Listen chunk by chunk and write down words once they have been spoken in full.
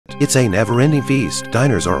It's a never-ending feast.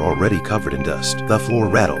 Diners are already covered in dust. The floor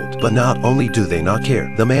rattled. But not only do they not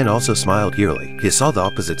care, the man also smiled eerily. He saw the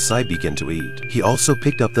opposite side begin to eat. He also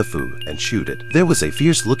picked up the food and chewed it. There was a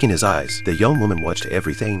fierce look in his eyes. The young woman watched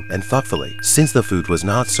everything and thoughtfully. Since the food was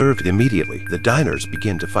not served immediately, the diners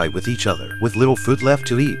began to fight with each other. With little food left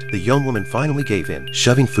to eat, the young woman finally gave in,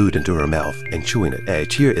 shoving food into her mouth and chewing it. A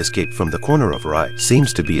tear escaped from the corner of her eye,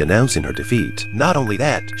 seems to be announcing her defeat. Not only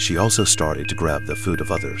that, she also started to grab the food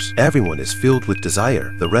of others. Everyone is filled with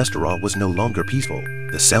desire. The restaurant was no longer peaceful.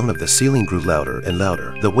 The sound of the ceiling grew louder and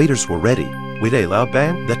louder. The waiters were ready. With a loud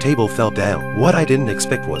bang, the table fell down. What I didn't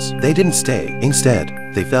expect was, they didn't stay.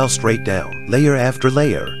 Instead, they fell straight down, layer after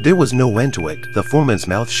layer. There was no end to it. The foreman's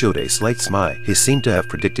mouth showed a slight smile. He seemed to have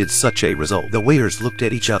predicted such a result. The waiters looked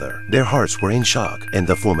at each other. Their hearts were in shock, and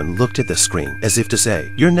the foreman looked at the screen as if to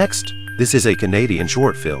say, "You're next." This is a Canadian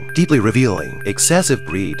short film, deeply revealing. Excessive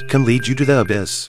greed can lead you to the abyss.